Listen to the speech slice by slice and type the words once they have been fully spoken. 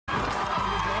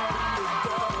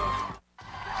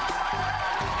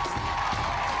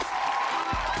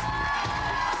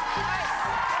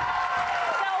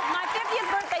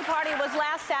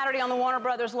last Saturday on the Warner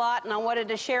Brothers lot, and I wanted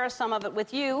to share some of it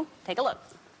with you. Take a look.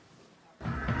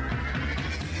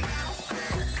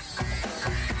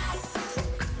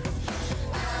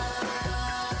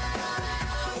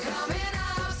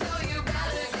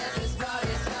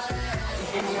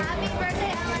 Happy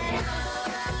birthday, Ellen.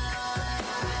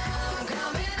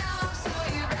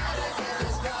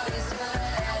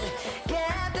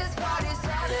 Get this party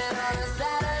started on a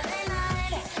Saturday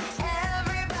night.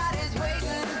 Everybody's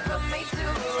waiting for me to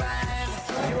arrive.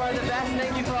 You are the best.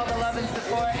 Thank you for all the love and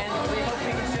support, and we hope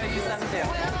we can show you some too.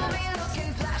 We'll be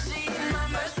looking flashy in my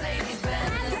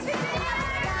Mercedes-Benz. I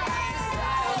got lots of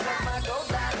styles like my gold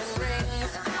diamond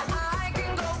rings. I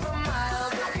can go for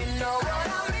miles if you know what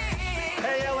I mean.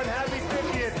 Hey, Ellen, happy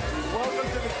 50th. Welcome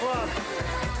to the club.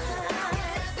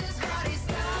 Get this party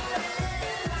started.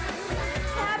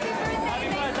 Happy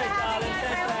birthday, darling.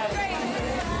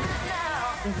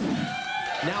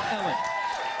 Now, Ellen,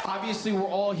 obviously we're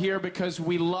all here because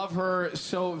we love her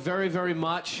so very, very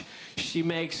much. She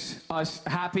makes us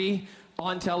happy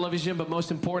on television, but most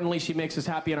importantly, she makes us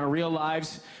happy in our real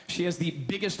lives. She has the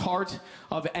biggest heart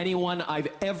of anyone I've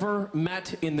ever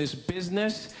met in this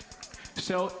business.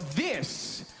 So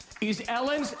this is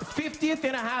Ellen's 50th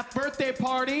and a half birthday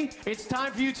party. It's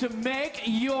time for you to make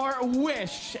your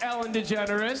wish, Ellen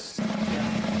DeGeneres.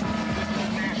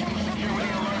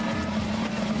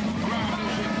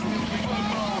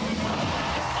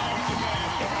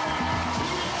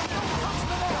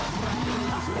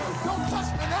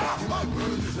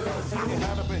 It's getting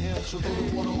hot up in here, so throw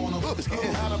the water on them. It's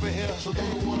getting hot up in here, so throw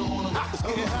the water on them. It's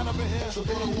getting hot up in here, so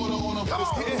throw the water on them.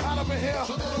 It's getting hot up in here,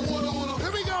 so throw the water on them.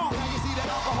 Here we go. Now you see that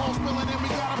alcohol spilling, and we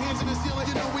got our hands in the ceiling.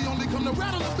 You know we only come to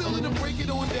rattle the building and break it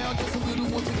on down just a little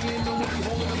once again. Know we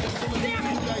holding up and killing it. You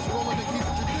guys rolling to keep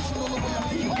it traditional the way I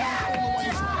keep it.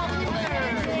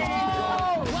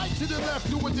 Right to the left,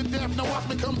 do it to death. Now watch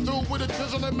me come through with a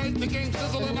chisel and make the game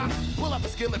sizzle. And I pull out the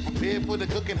skillet, prepared for the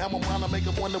cooking. How I'm wanna make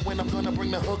them wonder when I'm gonna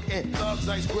bring the hook in. Thugs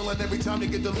ice grilling every time you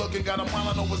get the look and got them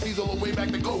wildin' overseas all the way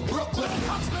back to go Brooklyn.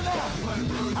 Touch me now.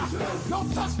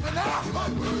 Don't touch me now. It's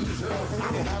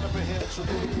getting hot up in here, so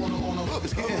throw the water on them.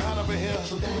 It's getting hot up in here,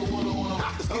 so throw the water on them.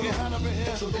 It's getting hot up in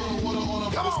here, so throw the water on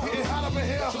them. It's getting hot up in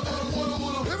here, so throw the water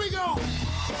on them. Here we go.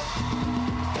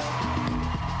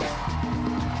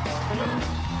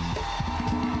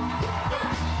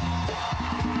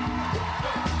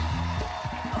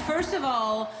 First of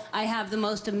all, I have the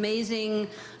most amazing,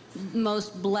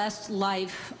 most blessed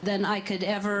life than I could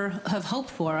ever have hoped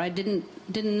for. I didn't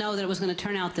know that it was going to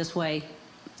turn out this way.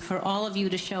 For all of you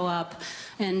to show up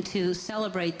and to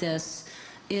celebrate this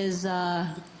is, you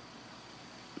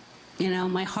know,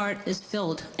 my heart is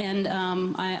filled. And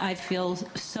I feel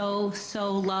so,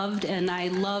 so loved, and I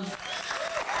love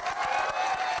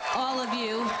all of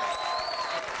you.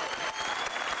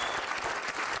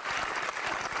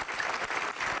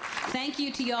 Thank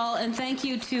you to y'all, and thank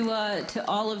you to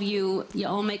all of you. You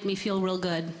all make me feel real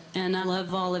good, and I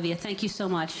love all of you. Thank you so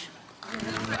much.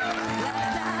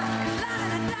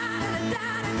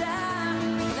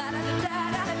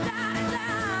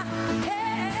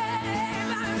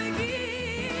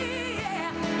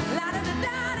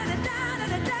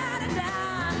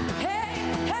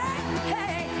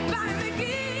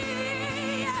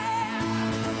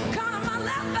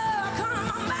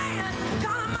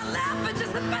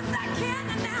 Just the best I can,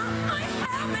 and now I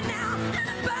have me now,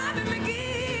 and Bobby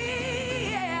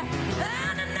McGee, yeah.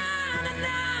 Na na na na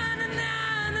na na na na na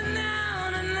na.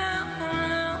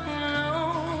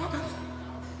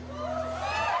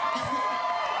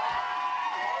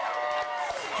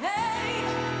 Hey,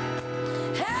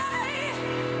 hey,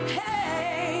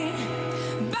 hey,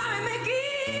 Bobby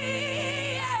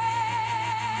McGee, yeah.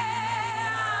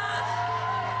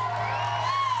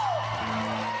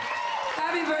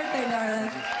 Happy birthday,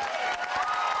 darling.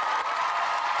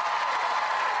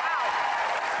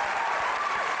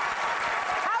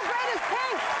 How great is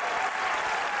Pink?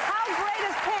 How great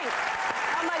is Pink?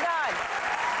 Oh my God.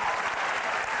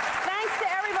 Thanks to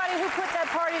everybody who put that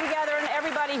party together and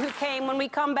everybody who came. When we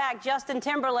come back, Justin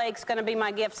Timberlake's going to be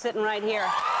my gift sitting right here.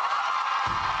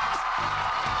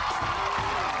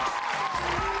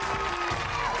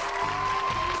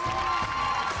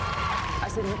 I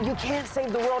said, you can't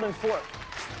save the world in 4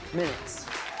 minutes.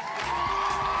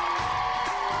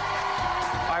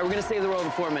 All right, we're gonna save the world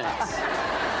in 4 minutes.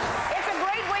 It's a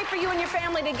great way for you and your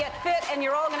family to get fit, and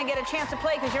you're all going to get a chance to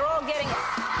play because you're all getting